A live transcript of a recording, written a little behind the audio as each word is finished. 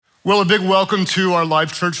Well, a big welcome to our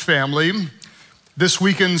Life Church family. This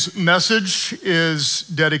weekend's message is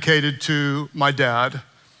dedicated to my dad,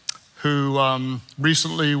 who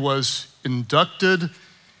recently was inducted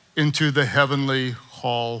into the Heavenly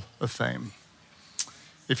Hall of Fame.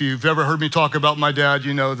 If you've ever heard me talk about my dad,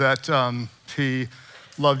 you know that he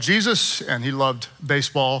loved Jesus and he loved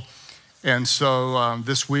baseball. And so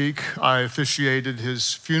this week I officiated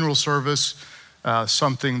his funeral service,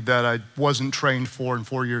 something that I wasn't trained for in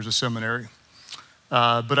 4 years of seminary.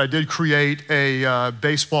 But I did create a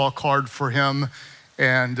baseball card for him,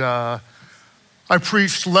 and I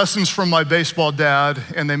preached lessons from my baseball dad,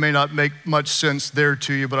 and they may not make much sense there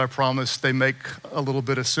to you, but I promise they make a little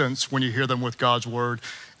bit of sense when you hear them with God's word.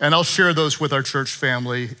 And I'll share those with our church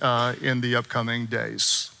family in the upcoming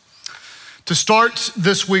days. To start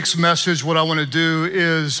this week's message, what I want to do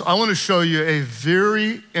is I want to show you a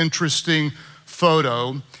very interesting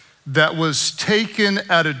photo that was taken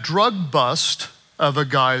at a drug bust of a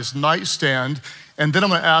guy's nightstand. And then I'm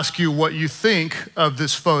gonna ask you what you think of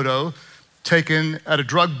this photo taken at a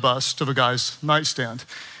drug bust of a guy's nightstand.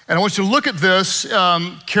 And I want you to look at this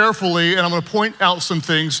carefully, and I'm gonna point out some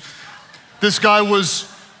things. This guy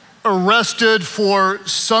was arrested for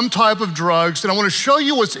some type of drugs, and I wanna show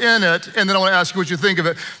you what's in it, and then I wanna ask you what you think of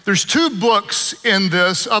it. There's two books in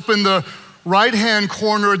this. Up in the right-hand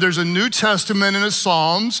corner, there's a New Testament and a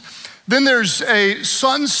Psalms. Then there's a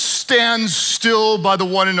Sun Stands Still by the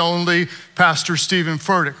one and only Pastor Steven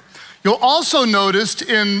Furtick. You'll also notice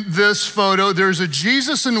in this photo, there's a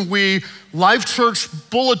Jesus and We Life Church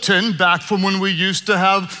bulletin, back from when we used to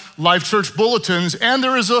have Life Church bulletins, and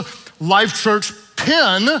there is a Life Church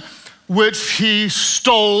pin, which he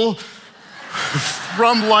stole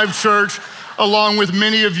from Life Church, along with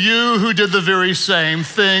many of you who did the very same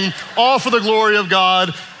thing, all for the glory of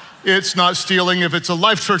God. It's not stealing if it's a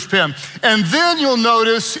Life Church pen. And then you'll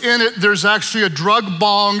notice in it, there's actually a drug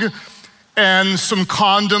bong and some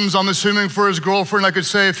condoms, I'm assuming for his girlfriend. I could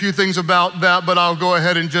say a few things about that, but I'll go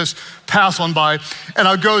ahead and just pass on by. And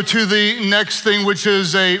I'll go to the next thing, which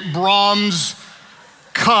is a Brahms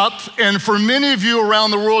cup. And for many of you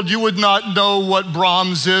around the world, you would not know what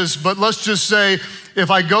Brahms is, but let's just say, if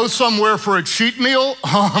I go somewhere for a cheat meal,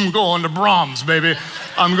 I'm going to Brahms, baby.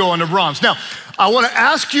 I'm going to Brahms. Now, I want to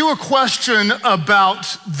ask you a question about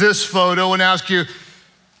this photo and ask you,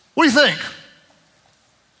 what do you think?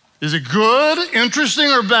 Is it good, interesting,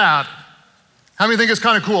 or bad? How many think it's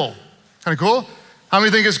kind of cool? Kind of cool? How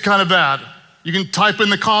many think it's kind of bad? You can type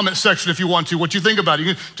in the comment section if you want to, what you think about it.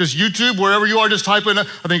 You can just YouTube, wherever you are, just type in, I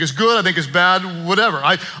think it's good, I think it's bad, whatever.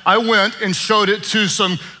 I went and showed it to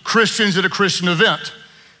some Christians at a Christian event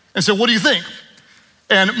and said, what do you think?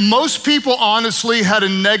 And most people honestly had a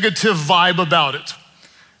negative vibe about it.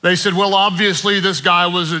 They said, well, obviously this guy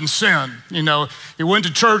was in sin. You know, he went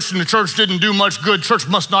to church and the church didn't do much good. Church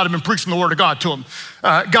must not have been preaching the word of God to him.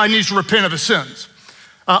 Guy needs to repent of his sins.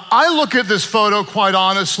 I look at this photo quite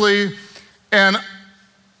honestly, and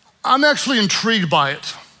I'm actually intrigued by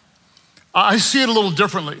it. I see it a little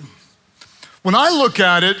differently. When I look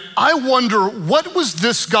at it, I wonder, what was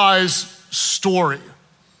this guy's story?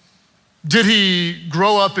 Did he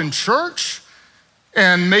grow up in church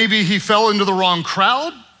and maybe he fell into the wrong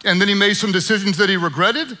crowd and then he made some decisions that he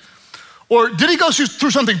regretted? Or did he go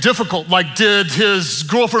through something difficult, like did his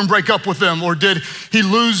girlfriend break up with him, or did he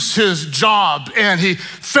lose his job and he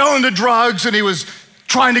fell into drugs and he was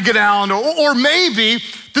trying to get out, or maybe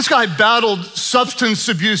this guy battled substance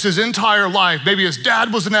abuse his entire life. Maybe his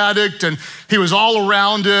dad was an addict and he was all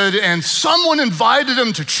around it, and someone invited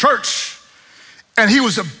him to church and he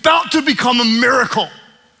was about to become a miracle.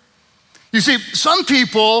 You see, some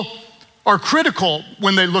people are critical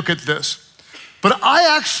when they look at this, but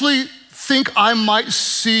I actually think I might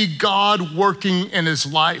see God working in his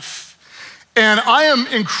life. And I am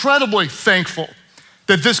incredibly thankful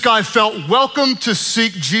that this guy felt welcome to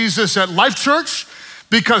seek Jesus at Life Church,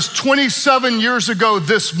 because 27 years ago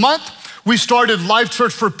this month, we started Life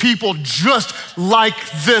Church for people just like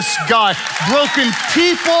this guy. Broken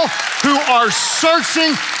people who are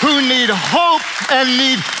searching, who need hope and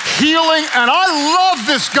need healing. And I love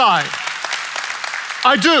this guy.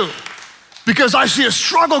 I do, because I see a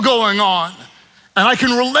struggle going on and I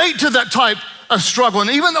can relate to that type of struggle. And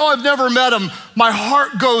even though I've never met him, my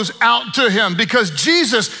heart goes out to him, because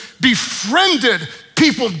Jesus befriended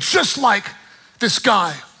people just like this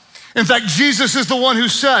guy. In fact, Jesus is the one who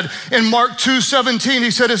said in Mark 2:17, he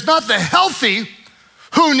said, it's not the healthy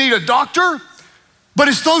who need a doctor, but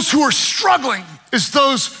it's those who are struggling. It's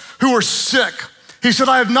those who are sick. He said,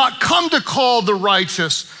 I have not come to call the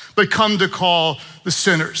righteous, but come to call the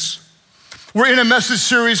sinners. We're in a message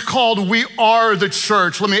series called We Are the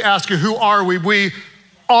Church. Let me ask you, who are we? We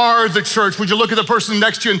are the church. Would you look at the person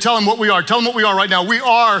next to you and tell them what we are? Tell them what we are right now. We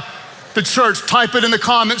are the church. Type it in the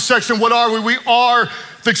comment section. What are we? We are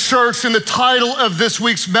the church. And the title of this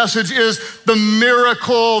week's message is The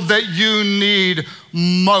Miracle That You Need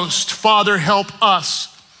Most. Father, help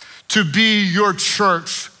us to be your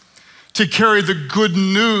church, to carry the good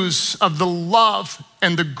news of the love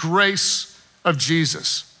and the grace of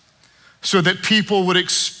Jesus, so that people would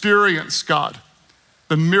experience, God,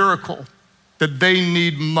 the miracle that they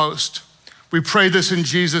need most. We pray this in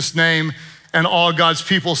Jesus' name, and all God's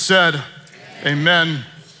people said, amen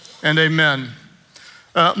and amen.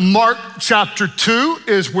 Mark chapter 2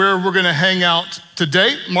 is where we're gonna hang out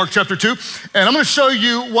today, Mark chapter 2. And I'm gonna show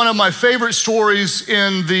you one of my favorite stories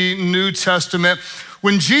in the New Testament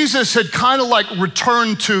when Jesus had kind of like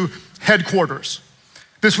returned to headquarters.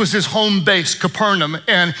 This was his home base, Capernaum,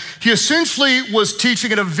 and he essentially was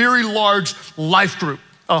teaching in a very large life group,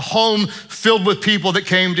 a home filled with people that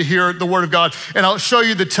came to hear the word of God. And I'll show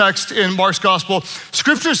you the text in Mark's gospel.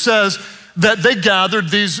 Scripture says that they gathered,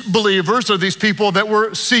 these believers or these people that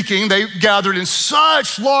were seeking, they gathered in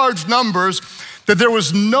such large numbers that there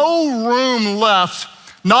was no room left,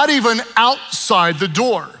 not even outside the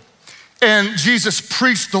door. And Jesus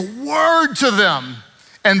preached the word to them.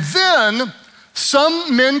 And then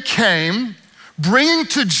some men came, bringing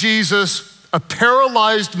to Jesus a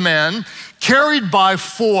paralyzed man carried by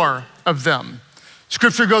 4 of them.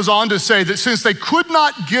 Scripture goes on to say that since they could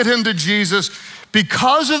not get him to Jesus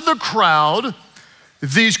because of the crowd,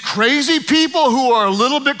 these crazy people who are a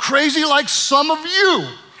little bit crazy like some of you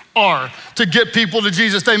are to get people to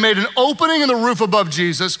Jesus, they made an opening in the roof above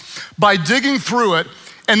Jesus by digging through it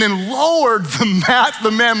and then lowered the mat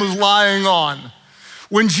the man was lying on.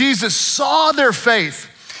 When Jesus saw their faith,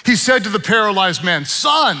 he said to the paralyzed man,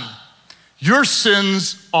 "Son, your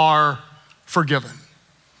sins are forgiven."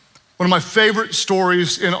 One of my favorite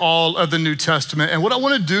stories in all of the New Testament. And what I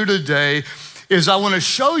want to do today is I want to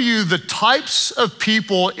show you the types of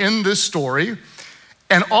people in this story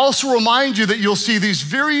and also remind you that you'll see these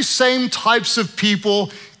very same types of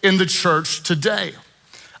people in the church today.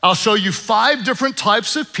 I'll show you 5 different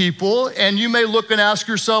types of people, and you may look and ask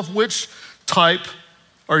yourself, which type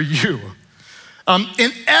are you?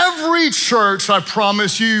 In every church, I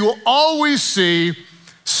promise you, you'll always see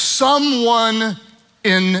someone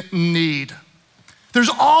in need. There's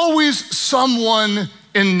always someone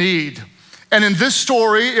in need. And in this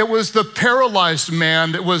story, it was the paralyzed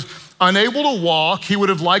man that was unable to walk. He would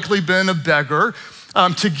have likely been a beggar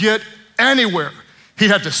to get anywhere. He'd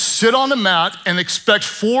have to sit on the mat and expect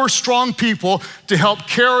 4 strong people to help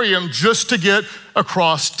carry him just to get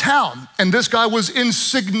across town. And this guy was in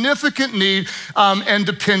significant need and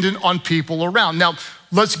dependent on people around. Now,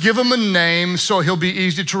 let's give him a name so he'll be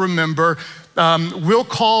easy to remember. We'll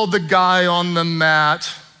call the guy on the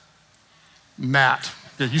mat, Matt.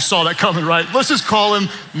 Yeah, you saw that coming, right? Let's just call him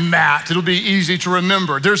Matt. It'll be easy to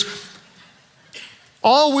remember. There's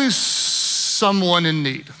always someone in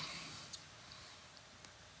need.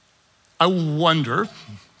 I wonder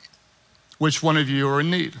which one of you are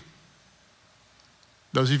in need.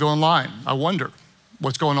 Those of you online, I wonder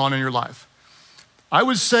what's going on in your life. I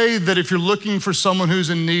would say that if you're looking for someone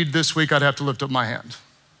who's in need this week, I'd have to lift up my hand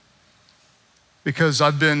because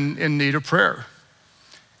I've been in need of prayer.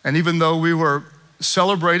 And even though we were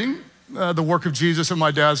celebrating the work of Jesus in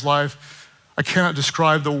my dad's life, I cannot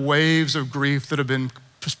describe the waves of grief that have been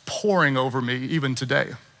just pouring over me even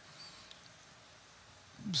today.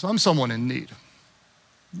 So I'm someone in need.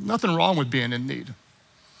 Nothing wrong with being in need.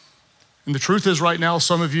 And the truth is right now,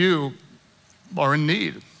 some of you are in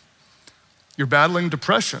need. You're battling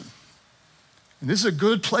depression. And this is a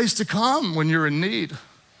good place to come when you're in need.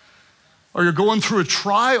 Or you're going through a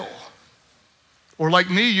trial. Or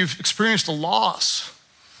like me, you've experienced a loss.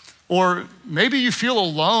 Or maybe you feel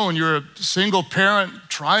alone. You're a single parent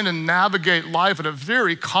trying to navigate life in a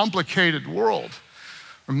very complicated world.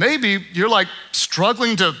 Or maybe you're like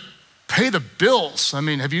struggling to pay the bills. I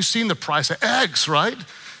mean, have you seen the price of eggs, right?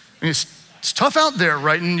 I mean, it's tough out there,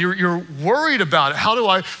 right? And you're worried about it. How do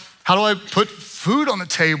I put food on the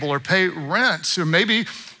table or pay rent? Or maybe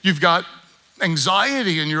you've got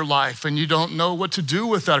anxiety in your life and you don't know what to do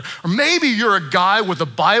with that. Or maybe you're a guy with a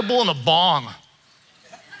Bible and a bong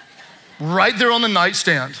right there on the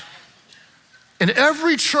nightstand. In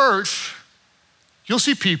every church, you'll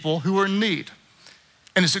see people who are in need.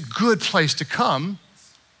 And it's a good place to come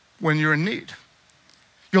when you're in need.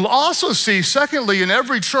 You'll also see, secondly, in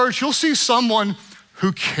every church, you'll see someone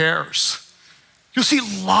who cares. You'll see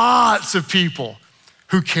lots of people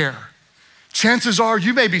who care. Chances are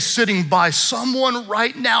you may be sitting by someone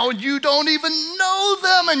right now and you don't even know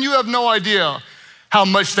them and you have no idea how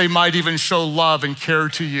much they might even show love and care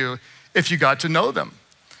to you if you got to know them.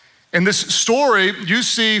 In this story, you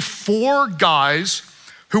see 4 guys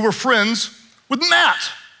who were friends with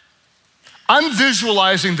Matt. I'm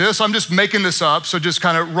visualizing this, I'm just making this up, so just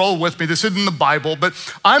kind of roll with me. This isn't in the Bible, but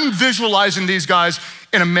I'm visualizing these guys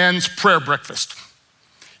in a men's prayer breakfast.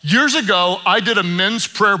 Years ago, I did a men's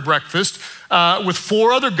prayer breakfast with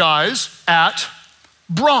 4 other guys at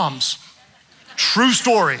Brahms. True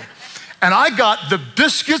story. And I got the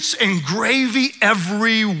biscuits and gravy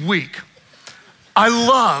every week. I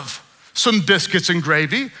love some biscuits and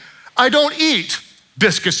gravy. I don't eat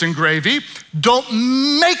biscuits and gravy. Don't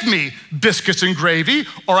make me biscuits and gravy,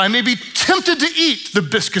 or I may be tempted to eat the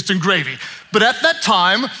biscuits and gravy. But at that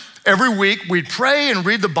time, every week we'd pray and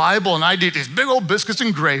read the Bible, and I'd eat these big old biscuits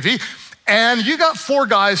and gravy. And you got 4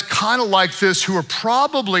 guys kind of like this who are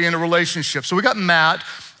probably in a relationship. So we got Matt.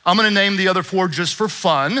 I'm gonna name the other 4 just for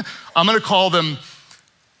fun. I'm gonna call them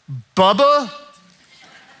Bubba,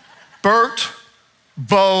 Bert,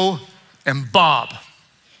 Bo, and Bob,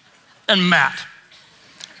 and Matt.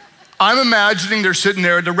 I'm imagining they're sitting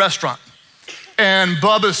there at the restaurant, and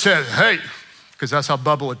Bubba said, hey, because that's how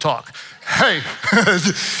Bubba would talk. Hey,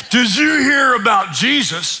 did you hear about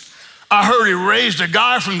Jesus? I heard he raised a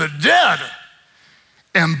guy from the dead.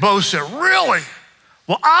 And Bo said, really?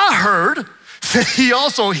 Well, I heard that he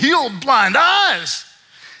also healed blind eyes.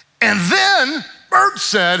 And then Bert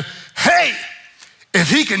said, hey, if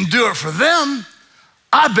he can do it for them,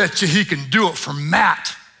 I bet you he can do it for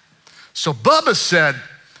Matt. So Bubba said,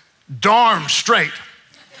 darn straight.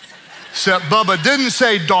 Except Bubba didn't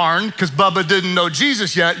say darn, because Bubba didn't know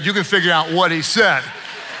Jesus yet. You can figure out what he said.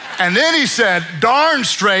 And then he said, darn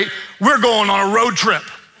straight, we're going on a road trip.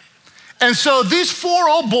 And so these 4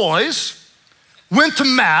 old boys went to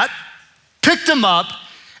Matt, picked him up,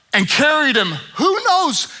 and carried him who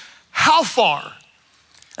knows how far,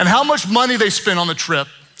 and how much money they spent on the trip,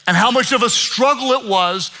 and how much of a struggle it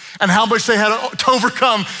was, and how much they had to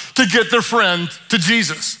overcome to get their friend to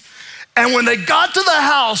Jesus. And when they got to the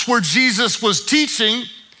house where Jesus was teaching,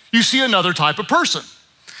 you see another type of person.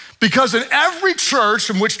 Because in every church,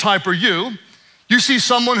 and which type are you? You see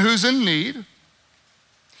someone who's in need.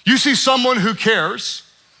 You see someone who cares.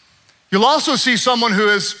 You'll also see someone who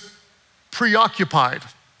is preoccupied.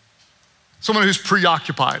 Someone who's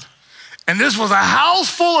preoccupied. And this was a house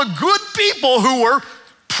full of good people who were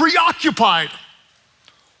preoccupied.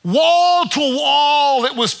 Wall to wall,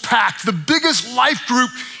 it was packed. The biggest life group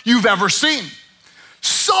you've ever seen.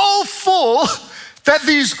 So full that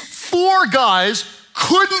these 4 guys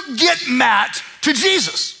couldn't get Matt to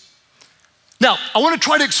Jesus. Now, I want to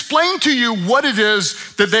try to explain to you what it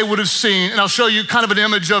is that they would have seen, and I'll show you kind of an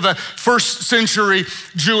image of a 1st century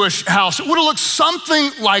Jewish house. It would have looked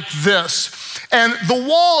something like this. And the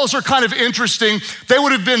walls are kind of interesting. They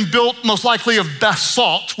would have been built most likely of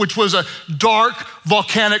basalt, which was a dark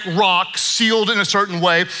volcanic rock sealed in a certain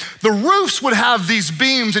way. The roofs would have these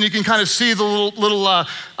beams, and you can kind of see the little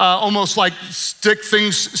almost like stick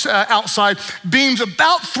things outside, beams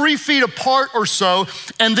about 3 feet apart or so.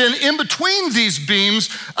 And then in between these beams,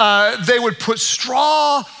 they would put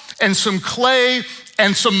straw and some clay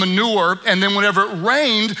and some manure, and then whenever it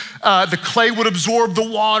rained, the clay would absorb the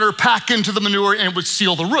water, pack into the manure, and it would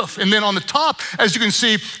seal the roof. And then on the top, as you can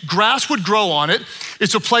see, grass would grow on it.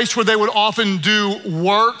 It's a place where they would often do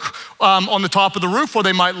work on the top of the roof, where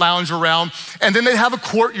they might lounge around. And then they'd have a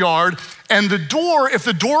courtyard, and the door, if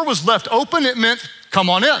the door was left open, it meant come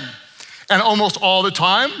on in. And almost all the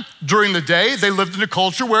time during the day, they lived in a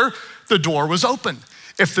culture where the door was open.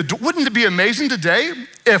 Wouldn't it be amazing today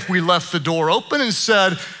if we left the door open and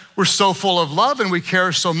said, we're so full of love and we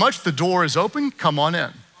care so much, the door is open, come on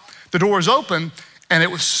in. The door is open, and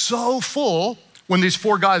it was so full when these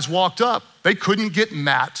 4 guys walked up, they couldn't get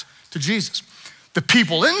Matt to Jesus. The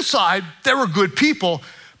people inside, they were good people,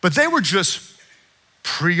 but they were just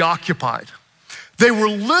preoccupied. They were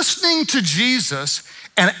listening to Jesus,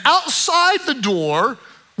 and outside the door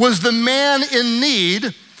was the man in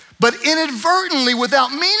need, but inadvertently,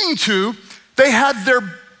 without meaning to, they had their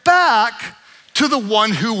back to the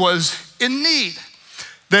one who was in need.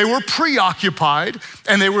 They were preoccupied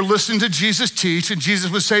and they were listening to Jesus teach, and Jesus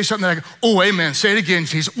would say something like, oh, amen, say it again,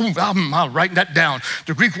 Jesus. Ooh, I'm writing that down.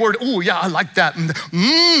 The Greek word, oh, yeah, I like that. And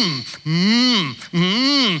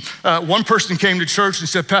one person came to church and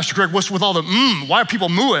said, Pastor Greg, what's with all the Why are people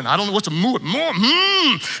mooing? I don't know what's a moo.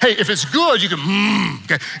 Hey, if it's good, you can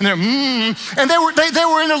okay. And they're And they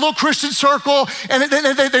were in a little Christian circle, and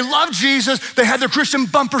they loved Jesus. They had their Christian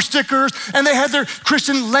bumper stickers, and they had their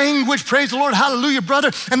Christian language, praise the Lord, hallelujah,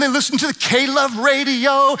 brother. And they listened to the K-Love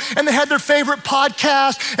radio, and they had their favorite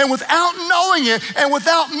podcast, and without knowing it and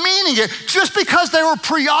without meaning it, just because they were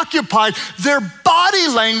preoccupied, their body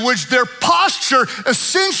language, their posture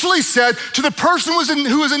essentially said to the person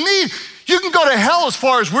who was in need, you can go to hell as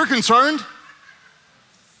far as we're concerned,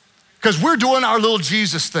 because we're doing our little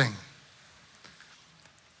Jesus thing.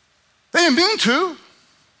 They didn't mean to,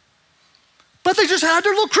 but they just had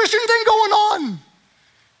their little Christian thing going on.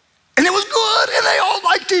 And it was good, and they all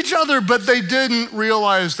liked each other, but they didn't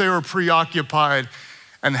realize they were preoccupied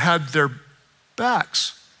and had their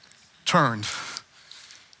backs turned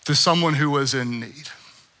to someone who was in need.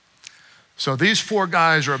 So these 4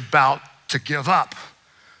 guys are about to give up.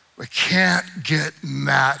 We can't get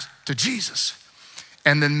Matt to Jesus.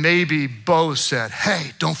 And then maybe Bo said,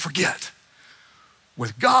 hey, don't forget,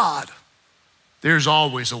 with God, there's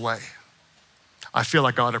always a way. I feel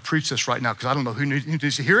like I ought to preach this right now because I don't know who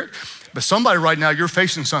needs to hear it, but somebody right now, you're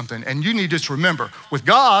facing something and you need to just remember, with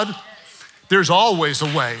God, there's always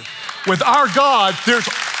a way. With our God,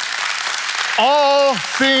 all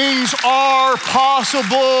things are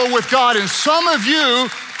possible with God. And some of you,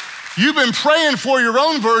 you've been praying for your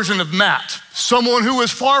own version of Matt, someone who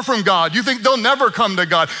is far from God. You think they'll never come to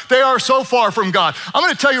God. They are so far from God. I'm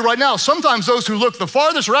gonna tell you right now, sometimes those who look the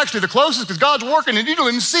farthest are actually the closest because God's working and you don't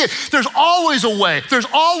even see it. There's always a way. There's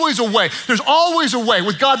always a way. There's always a way.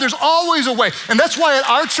 With God, there's always a way. And that's why at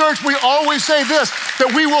our church, we always say this,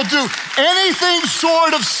 that we will do anything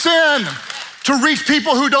short of sin to reach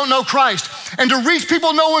people who don't know Christ. And to reach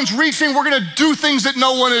people no one's reaching, we're gonna do things that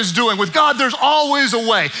no one is doing. With God, there's always a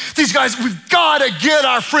way. These guys, we've gotta get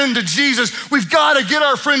our friend to Jesus. We've gotta get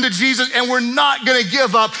our friend to Jesus, and we're not gonna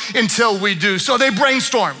give up until we do. So they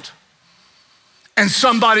brainstormed. And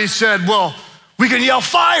somebody said, well, we can yell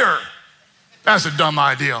fire. That's a dumb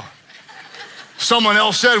idea. Someone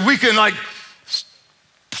else said, we can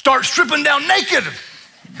start stripping down naked.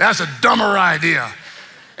 That's a dumber idea.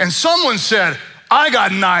 And someone said, I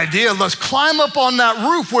got an idea. Let's climb up on that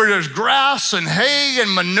roof where there's grass and hay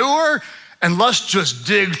and manure, and let's just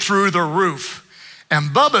dig through the roof. And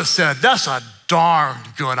Bubba said, that's a darn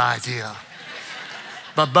good idea.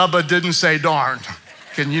 But Bubba didn't say darn.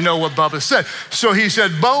 Can you know what Bubba said? So he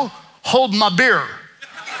said, Bo, hold my beer.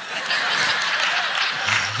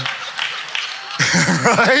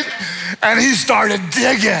 Right? And he started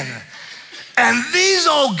digging. And these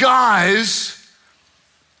old guys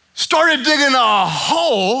started digging a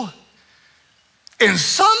hole in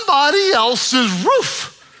somebody else's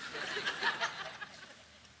roof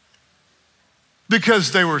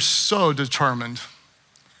because they were so determined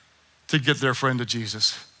to get their friend to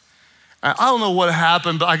Jesus. And I don't know what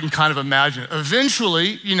happened, but I can kind of imagine it.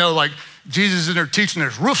 Eventually, Jesus is in there teaching,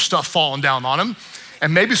 there's roof stuff falling down on him,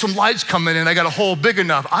 and maybe some lights coming in, they got a hole big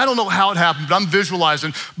enough. I don't know how it happened, but I'm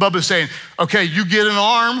visualizing Bubba saying, okay, you get an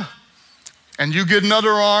arm, and you get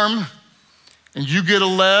another arm, and you get a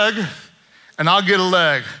leg, and I'll get a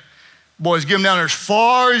leg. Boys, get them down there as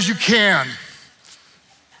far as you can.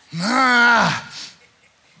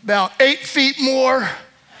 About 8 feet more.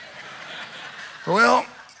 Well,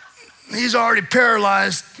 he's already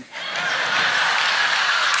paralyzed.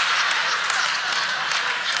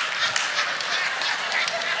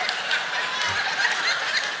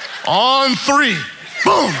 On 3,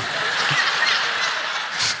 boom.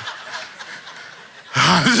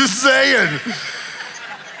 I'm just saying.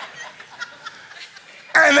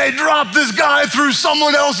 And they dropped this guy through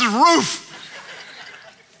someone else's roof.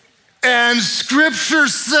 And scripture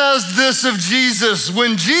says this of Jesus.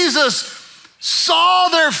 When Jesus saw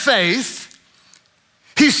their faith,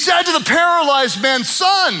 he said to the paralyzed man,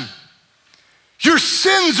 son, your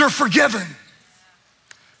sins are forgiven.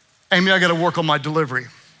 Amy, I gotta work on my delivery.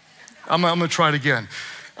 I'm gonna try it again.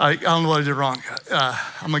 I don't know what I did wrong.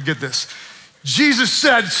 I'm gonna get this. Jesus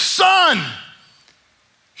said, son,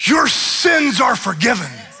 your sins are forgiven.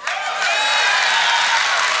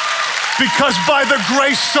 Because by the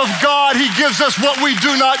grace of God, he gives us what we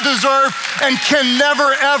do not deserve and can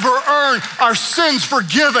never, ever earn. Our sins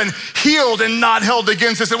forgiven, healed, and not held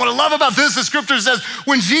against us. And what I love about this, the scripture says,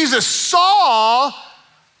 when Jesus saw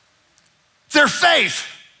their faith.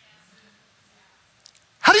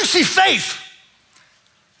 How do you see faith?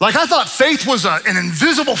 Like I thought faith was an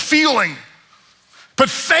invisible feeling. But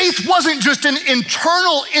faith wasn't just an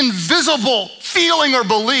internal, invisible feeling or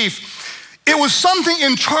belief. It was something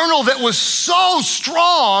internal that was so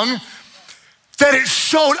strong that it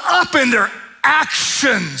showed up in their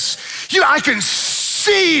actions. I can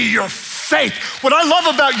see your faith. What I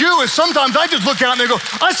love about you is sometimes I just look out and I go,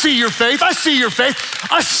 I see your faith, I see your faith.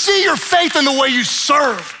 I see your faith in the way you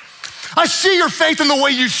serve. I see your faith in the way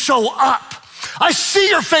you show up. I see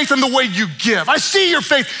your faith in the way you give. I see your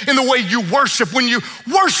faith in the way you worship. When you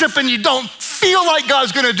worship and you don't feel like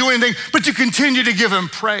God's gonna do anything, but you continue to give him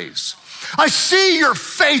praise. I see your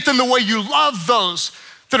faith in the way you love those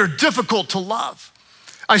that are difficult to love.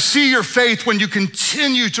 I see your faith when you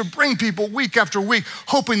continue to bring people week after week,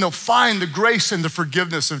 hoping they'll find the grace and the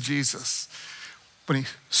forgiveness of Jesus. When he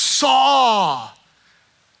saw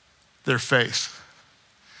their faith.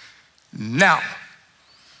 Now,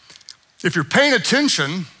 if you're paying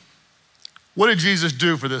attention, what did Jesus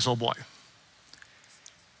do for this old boy?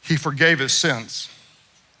 He forgave his sins.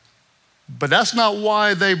 But that's not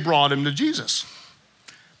why they brought him to Jesus.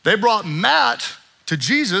 They brought Matt to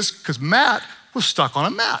Jesus because Matt was stuck on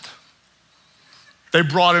a mat. They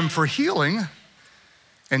brought him for healing,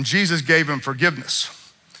 and Jesus gave him forgiveness,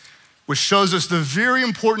 which shows us the very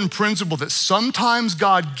important principle that sometimes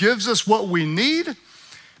God gives us what we need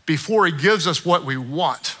before he gives us what we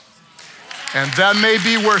want. And that may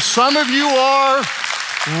be where some of you are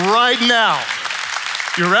right now.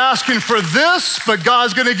 You're asking for this, but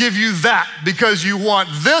God's gonna give you that because you want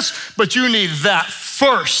this, but you need that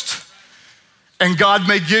first. And God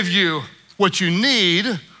may give you what you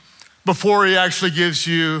need before he actually gives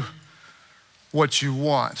you what you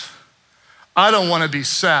want. I don't wanna be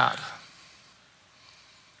sad,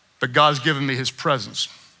 but God's given me his presence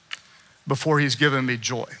before he's given me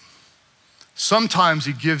joy. Sometimes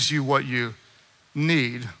he gives you what you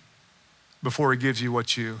need before he gives you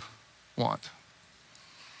what you want.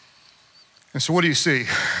 And so what do you see?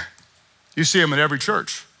 You see him in every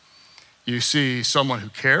church. You see someone who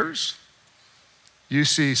cares. You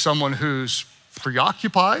see someone who's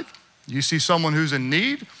preoccupied. You see someone who's in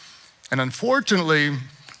need. And unfortunately,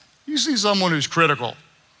 you see someone who's critical.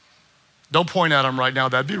 Don't point at them right now,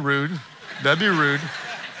 that'd be rude. That'd be rude.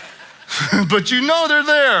 But you know they're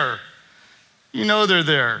there. You know they're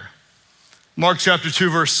there. Mark chapter 2,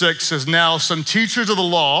 verse 6 says, now some teachers of the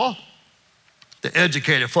law, the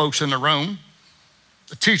educated folks in the room,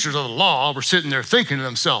 the teachers of the law were sitting there thinking to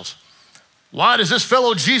themselves, why does this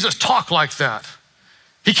fellow Jesus talk like that?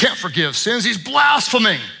 He can't forgive sins, he's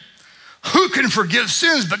blaspheming. Who can forgive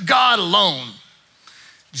sins but God alone?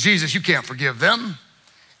 Jesus, you can't forgive them.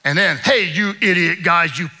 And then, hey, you idiot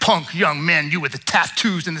guys, you punk young men, you with the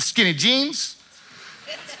tattoos and the skinny jeans,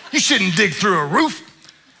 you shouldn't dig through a roof.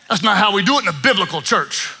 That's not how we do it in a biblical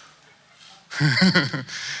church.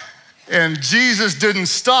 And Jesus didn't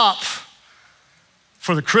stop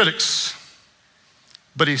for the critics,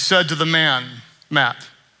 but he said to the man, Matt,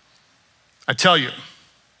 I tell you,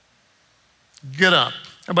 get up.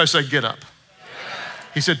 Everybody say, get up.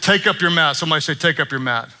 He said, take up your mat. Somebody say, take up your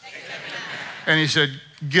mat. And he said,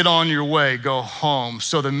 get on your way, go home.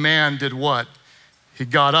 So the man did what? He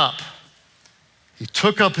got up. He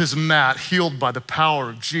took up his mat, healed by the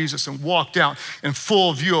power of Jesus, and walked out in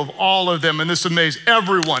full view of all of them. And this amazed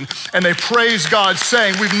everyone. And they praised God,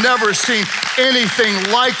 saying, we've never seen anything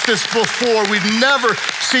like this before. We've never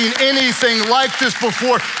seen anything like this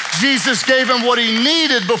before. Jesus gave him what he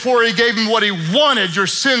needed before he gave him what he wanted. Your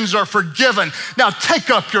sins are forgiven. Now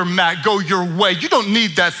take up your mat, go your way. You don't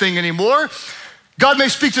need that thing anymore. God may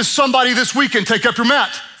speak to somebody this weekend, take up your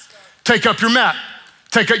mat. Take up your mat.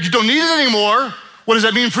 You don't need it anymore. What does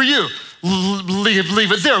that mean for you? Leave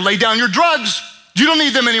it there. Lay down your drugs. You don't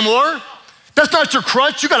need them anymore. That's not your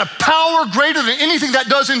crutch. You got a power greater than anything that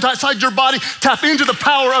does inside your body. Tap into the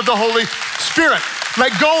power of the Holy Spirit.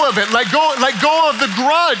 Let go of it. Let go of the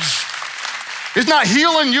grudge. It's not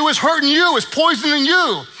healing you, it's hurting you, it's poisoning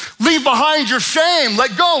you. Leave behind your shame.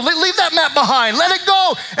 Let go. Leave that mat behind. Let it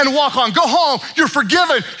go and walk on. Go home. You're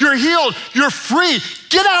forgiven. You're healed. You're free.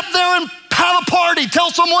 Get out there and have a party.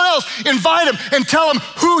 Tell someone else. Invite him and tell him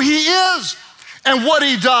who he is and what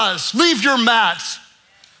he does. Leave your mats.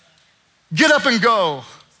 Get up and go.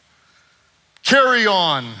 Carry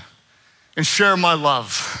on and share my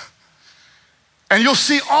love. And you'll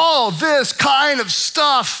see all this kind of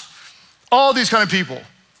stuff, all these kind of people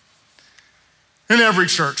in every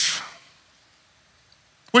church.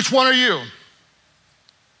 Which one are you?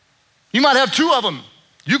 You might have two of them.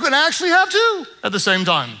 You can actually have two at the same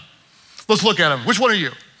time. Let's look at them. Which one are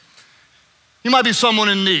you? You might be someone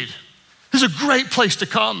in need. This is a great place to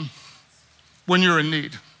come when you're in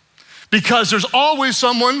need. because there's always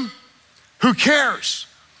someone who cares.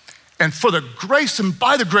 And for the grace and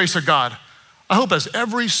by the grace of God, I hope as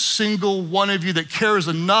every single one of you that cares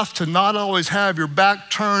enough to not always have your back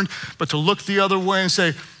turned, but to look the other way and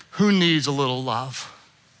say, who needs a little love?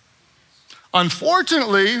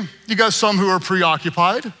 Unfortunately, you got some who are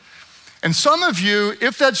preoccupied. And some of you,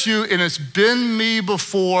 if that's you and it's been me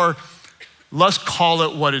before, let's call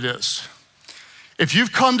it what it is. If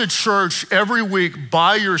you've come to church every week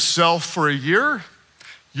by yourself for a year,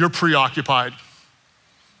 you're preoccupied.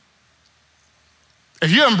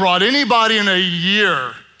 If you haven't brought anybody in a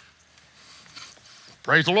year,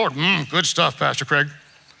 praise the Lord, good stuff, Pastor Craig.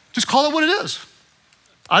 Just call it what it is.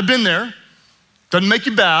 I've been there. Doesn't make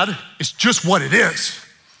you bad, it's just what it is.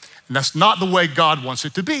 And that's not the way God wants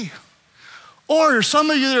it to be. Or there's some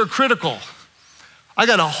of you that are critical. I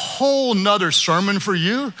got a whole nother sermon for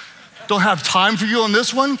you. Don't have time for you on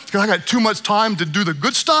this one because I got too much time to do the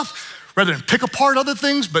good stuff rather than pick apart other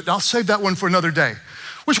things, but I'll save that one for another day.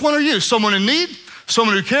 Which one are you? Someone in need?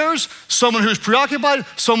 Someone who cares? Someone who's preoccupied?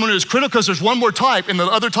 Someone who's critical? Because there's one more type, and the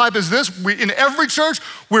other type is this. In every church,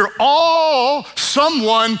 we're all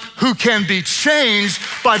someone who can be changed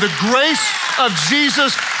by the grace of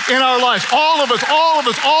Jesus in our lives. All of us, all of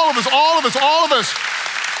us, all of us, all of us, all of us.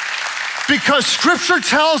 Because Scripture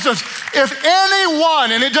tells us if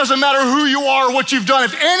anyone, and it doesn't matter who you are or what you've done,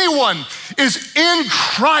 if anyone is in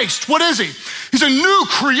Christ, what is he? He's a new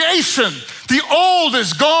creation. The old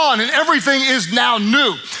is gone and everything is now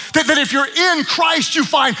new. That if you're in Christ, you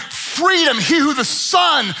find freedom. He who the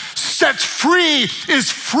Son sets free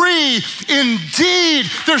is free indeed.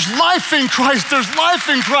 There's life in Christ. There's life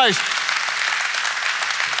in Christ.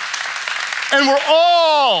 And we're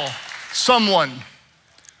all someone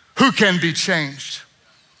who can be changed.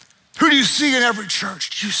 Who do you see in every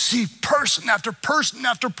church? You see person after person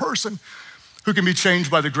after person who can be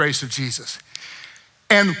changed by the grace of Jesus.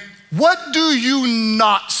 And what do you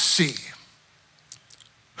not see?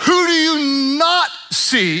 Who do you not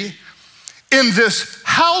see in this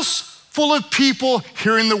house full of people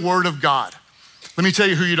hearing the word of God? Let me tell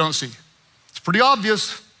you who you don't see. It's pretty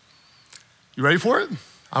obvious. You ready for it?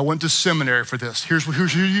 I went to seminary for this. Here's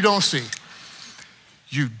who you don't see.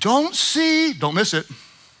 You don't see, don't miss it.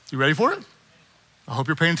 You ready for it? I hope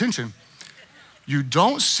you're paying attention. You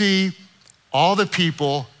don't see all the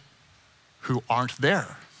people who aren't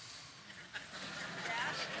there.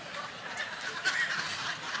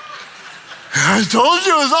 I told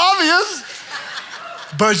you it was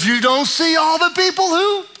obvious, but you don't see all the people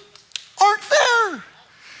who aren't there.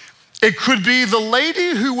 It could be the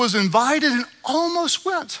lady who was invited and almost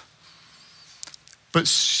went, but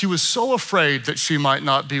she was so afraid that she might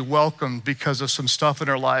not be welcomed because of some stuff in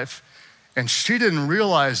her life, and she didn't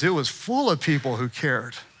realize it was full of people who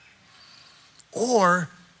cared. Or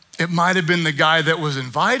it might have been the guy that was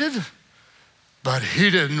invited, but he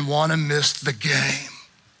didn't want to miss the game.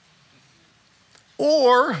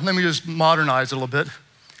 Or, let me just modernize it a little bit.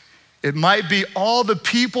 It might be all the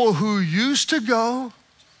people who used to go,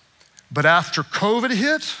 but after COVID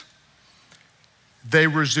hit, they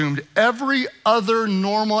resumed every other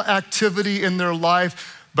normal activity in their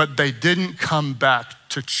life, but they didn't come back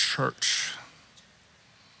to church.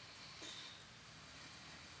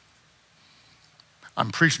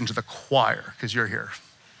 I'm preaching to the choir because you're here.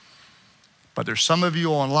 But there's some of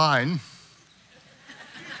you online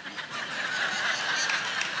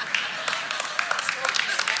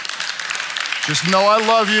just know I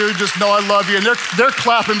love you, just know I love you. And they're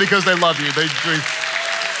clapping because they love you.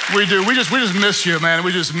 We do. We just miss you, man.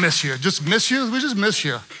 We just miss you. Just miss you? We just miss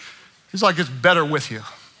you. It's like it's better with you.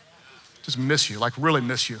 Just miss you, like really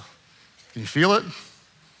miss you. Can you feel it?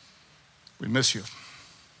 We miss you.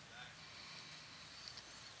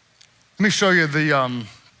 Let me show you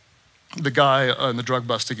the guy in the drug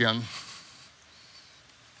bust again.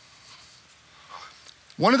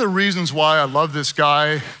 One of the reasons why I love this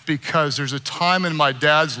guy, because there's a time in my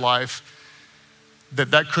dad's life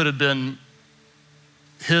that could have been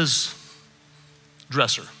his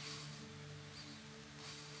dresser.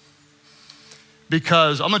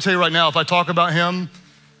 Because I'm gonna tell you right now, if I talk about him,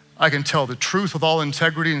 I can tell the truth with all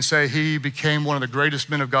integrity and say he became one of the greatest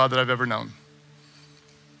men of God that I've ever known.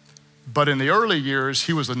 But in the early years,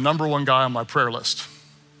 he was the number one guy on my prayer list.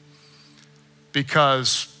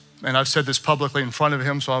 Because, and I've said this publicly in front of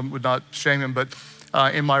him, so I would not shame him, but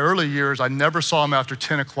in my early years, I never saw him after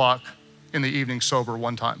 10 o'clock in the evening sober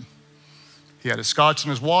one time. He had his scotch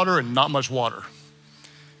and his water and not much water.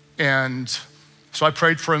 And so I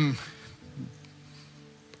prayed for him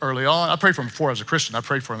early on. I prayed for him before I was a Christian. I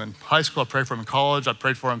prayed for him in high school. I prayed for him in college. I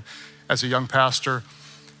prayed for him as a young pastor.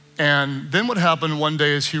 And then what happened one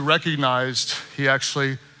day is he recognized he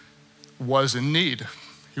actually was in need.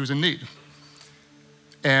 He was in need.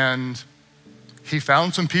 And he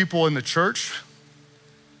found some people in the church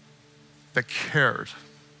that cared.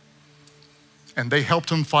 And they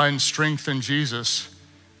helped him find strength in Jesus.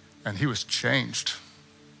 And he was changed.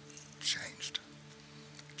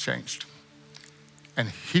 And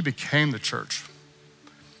he became the church.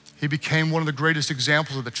 He became one of the greatest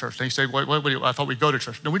examples of the church. And you say, wait, I thought we'd go to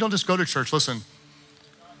church. No, we don't just go to church. Listen,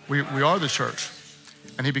 we are the church.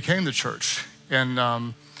 And he became the church. And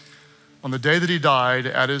on the day that he died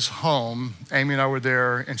at his home, Amy and I were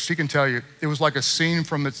there, and she can tell you, it was like a scene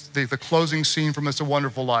from the closing scene from It's a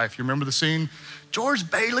Wonderful Life. You remember the scene?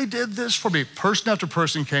 George Bailey did this for me. Person after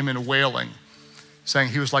person came in wailing, saying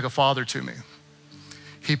he was like a father to me.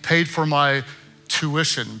 He paid for my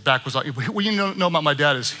tuition back. What you know about my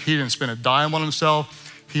dad is he didn't spend a dime on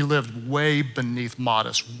himself. He lived way beneath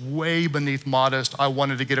modest. I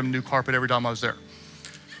wanted to get him new carpet every time I was there.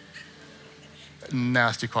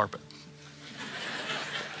 Nasty carpet.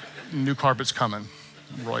 New carpet's coming,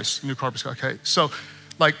 Royce. New carpet's coming. Okay, so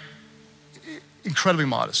like incredibly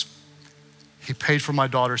modest. He paid for my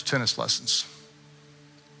daughter's tennis lessons.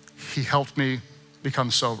 He helped me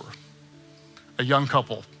become sober. A young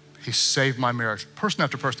couple, he saved my marriage. Person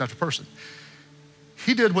after person after person.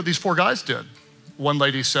 He did what these 4 guys did. One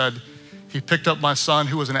lady said, he picked up my son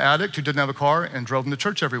who was an addict, who didn't have a car, and drove him to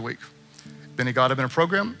church every week. Then he got him in a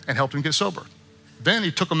program and helped him get sober. Then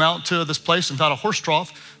he took him out to this place and found a horse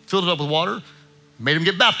trough, filled it up with water, made him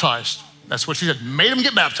get baptized. That's what she said, made him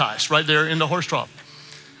get baptized right there in the horse trough.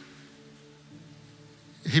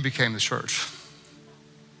 He became the church.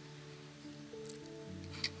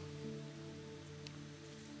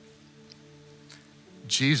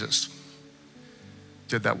 Jesus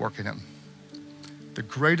did that work in him. The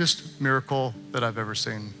greatest miracle that I've ever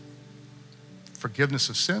seen. Forgiveness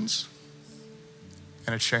of sins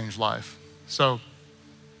and a changed life. So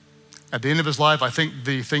at the end of his life, I think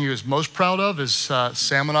the thing he was most proud of is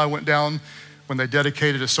Sam and I went down when they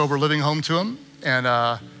dedicated a sober living home to him.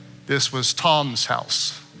 And this was Tom's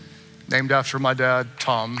house, named after my dad,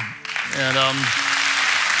 Tom. And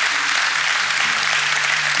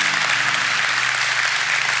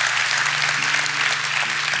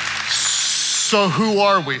so who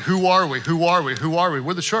are we?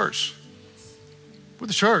 We're the church. We're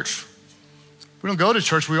the church. We don't go to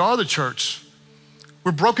church, we are the church.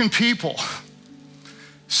 We're broken people,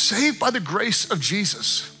 saved by the grace of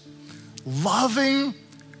Jesus, loving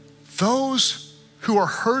those who are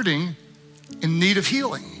hurting in need of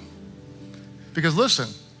healing. Because listen,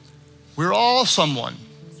 we're all someone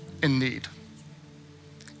in need.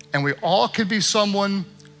 And we all can be someone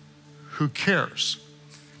who cares.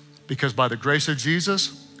 Because by the grace of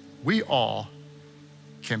Jesus, we all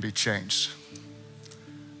can be changed.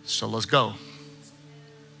 So let's go.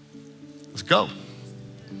 Let's go.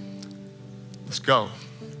 Let's go.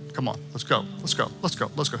 Come on, let's go. Let's go. Let's go.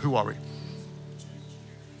 Let's go. Who are we?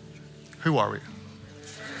 Who are we?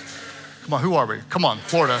 Come on, who are we? Come on,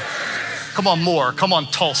 Florida. Come on, Moore. Come on,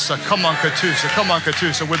 Tulsa. Come on, Catoosa. Come on,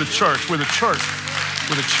 Catoosa. We're the church. We're the church.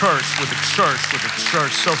 We're the church. We're the church. We're the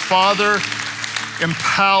church. So, Father,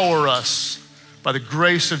 empower us by the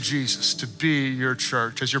grace of Jesus to be your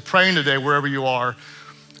church. As you're praying today, wherever you are,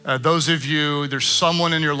 those of you, there's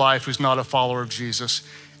someone in your life who's not a follower of Jesus,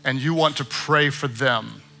 and you want to pray for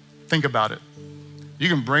them. Think about it. You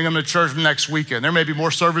can bring them to church next weekend. There may be more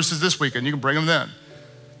services this weekend. You can bring them then.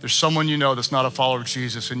 There's someone you know that's not a follower of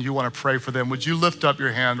Jesus, and you want to pray for them. Would you lift up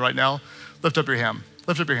your hand right now? Lift up your hand.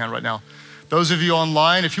 Lift up your hand right now. Those of you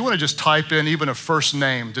online, if you want to just type in even a first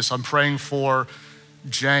name, just I'm praying for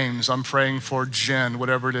James, I'm praying for Jen,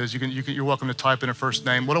 whatever it is, you're welcome to type in a first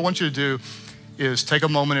name. What I want you to do is take a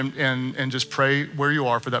moment and just pray where you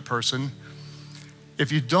are for that person.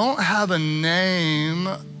 If you don't have a name,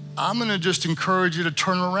 I'm gonna just encourage you to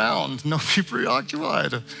turn around. Don't be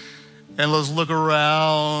preoccupied. And let's look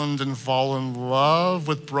around and fall in love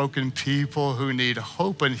with broken people who need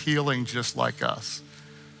hope and healing just like us.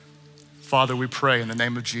 Father, we pray in the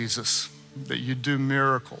name of Jesus that you do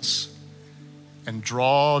miracles and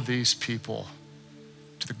draw these people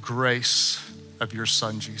to the grace of your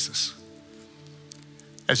Son, Jesus.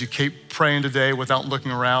 As you keep praying today without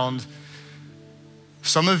looking around,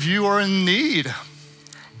 some of you are in need.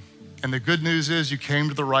 And the good news is you came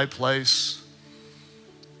to the right place.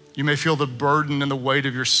 You may feel the burden and the weight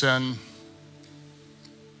of your sin.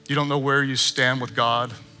 You don't know where you stand with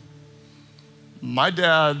God. My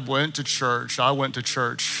dad went to church, I went to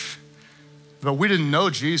church, but we didn't know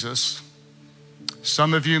Jesus.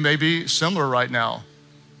 Some of you may be similar right now.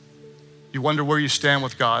 You wonder where you stand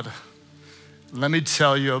with God. Let me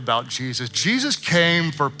tell you about Jesus. Jesus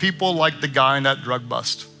came for people like the guy in that drug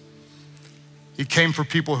bust. He came for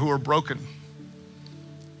people who are broken.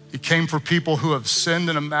 He came for people who have sinned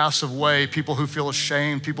in a massive way, people who feel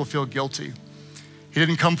ashamed, people feel guilty. He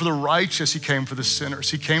didn't come for the righteous, he came for the sinners.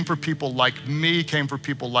 He came for people like me, he came for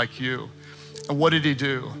people like you. And what did he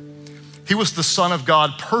do? He was the Son of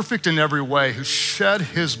God, perfect in every way, who shed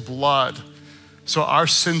his blood so our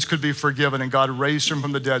sins could be forgiven, and God raised him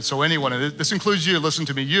from the dead. So anyone, and this includes you, listen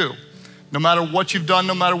to me, you, no matter what you've done,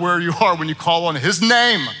 no matter where you are, when you call on his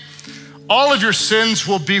name, all of your sins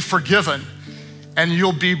will be forgiven and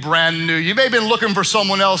you'll be brand new. You may have been looking for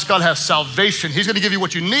someone else. God has salvation. He's gonna give you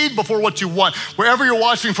what you need before what you want. Wherever you're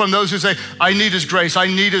watching from, those who say, I need his grace, I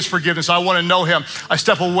need his forgiveness, I wanna know him. I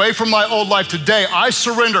step away from my old life today. I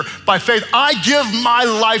surrender by faith. I give my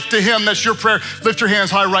life to him. That's your prayer. Lift your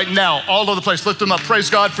hands high right now, all over the place. Lift them up. Praise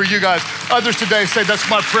God for you guys. Others today say, that's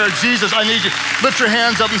my prayer. Jesus, I need you. Lift your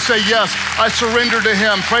hands up and say, yes, I surrender to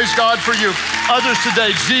him. Praise God for you. Others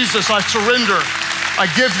today, Jesus, I surrender.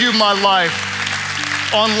 I give you my life.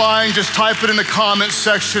 Online, just type it in the comment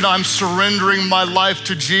section. I'm surrendering my life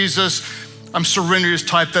to Jesus. I'm surrendering. Just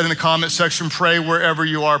type that in the comment section. Pray wherever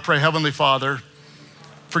you are. Pray, Heavenly Father,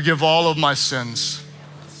 forgive all of my sins.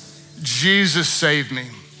 Jesus, save me.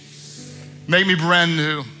 Make me brand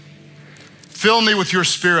new. Fill me with your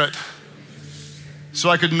Spirit so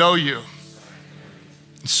I could know you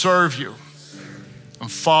and serve you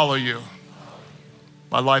and follow you.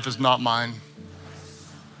 My life is not mine.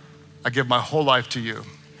 I give my whole life to you.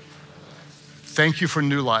 Thank you for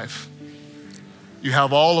new life. You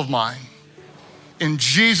have all of mine. In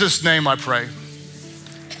Jesus' name I pray.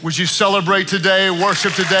 Would you celebrate today,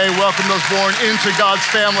 worship today, welcome those born into God's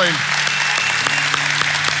family?